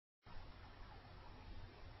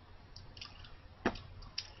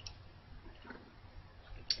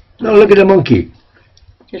No, look at the monkey.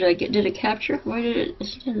 Did it capture? Why did it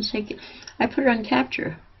didn't say? I put it on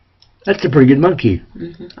capture. That's a pretty good monkey.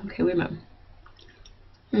 Okay, wait a minute.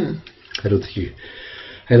 I don't think you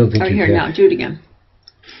Here, can. now, do it again.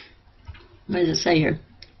 What does it say here?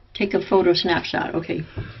 Take a photo snapshot. Okay.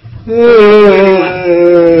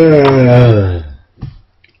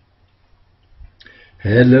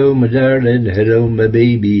 Hello, my darling. Hello, my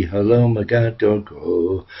baby. Hello, my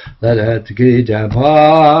gato. Let out the good job.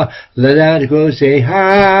 Let out go say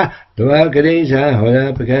hi. No alcadesa. Hold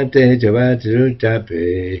up, I got the job to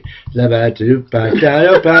tape. Love out to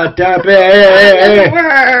tape. It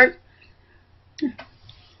work.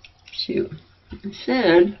 Shoot. It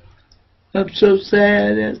said. I'm so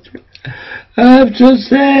sad. I'm so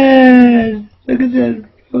sad. Look at that.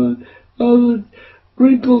 All the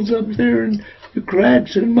wrinkles up there and the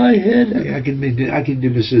cracks in my head. I can do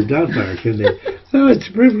Mrs. Doubtfire, can I? Oh, it's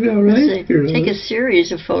perfectly all right. Take a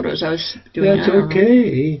series of photos. I was doing. That's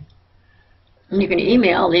okay. And you can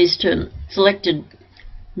email these to selected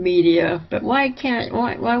media. But why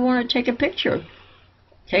want to take a picture?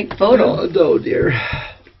 Take photo. Oh, no, dear.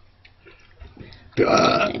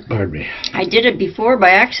 Pardon me. I did it before by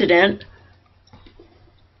accident.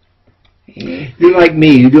 You're like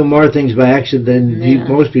me. You do more things by accident than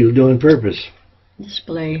most people do on purpose.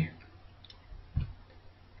 Display.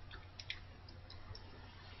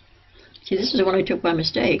 See, this is the one I took by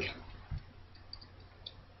mistake.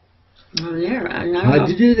 Oh, there. How'd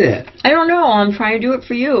you do that? I don't know. I'm trying to do it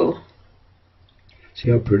for you. See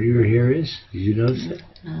how pretty your hair is? Did you notice that?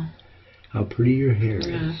 No. How pretty your hair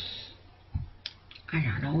is. I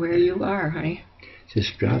don't know where you are, honey.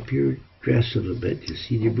 Just drop your dress a little bit. You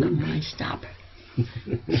see your boobs? I stop. I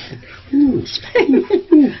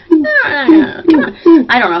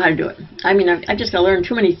don't know how to do it. I mean, I've just got to learn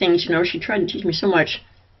too many things. You know, she tried to teach me so much.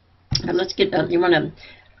 But let's get. You want to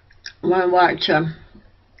watch?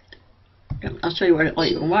 I'll show you what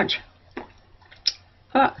you can watch.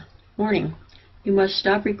 Warning: you must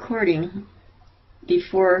stop recording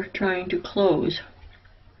before trying to close.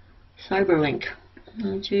 Cyberlink.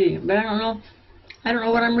 Oh, gee, but I don't know. I don't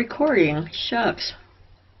know what I'm recording. Shucks.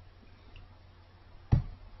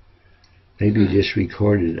 Maybe you just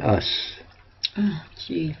recorded us. Oh,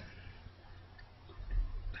 gee.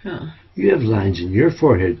 Huh. You have lines in your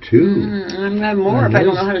forehead too. I'm gonna have more if I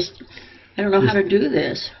don't know how to. I don't know how to do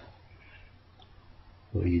this.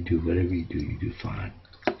 Well, you do whatever you do fine.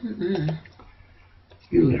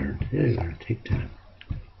 You learn. Take time.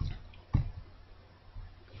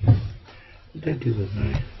 What did I do with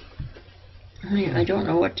mine? I don't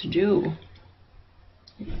know what to do.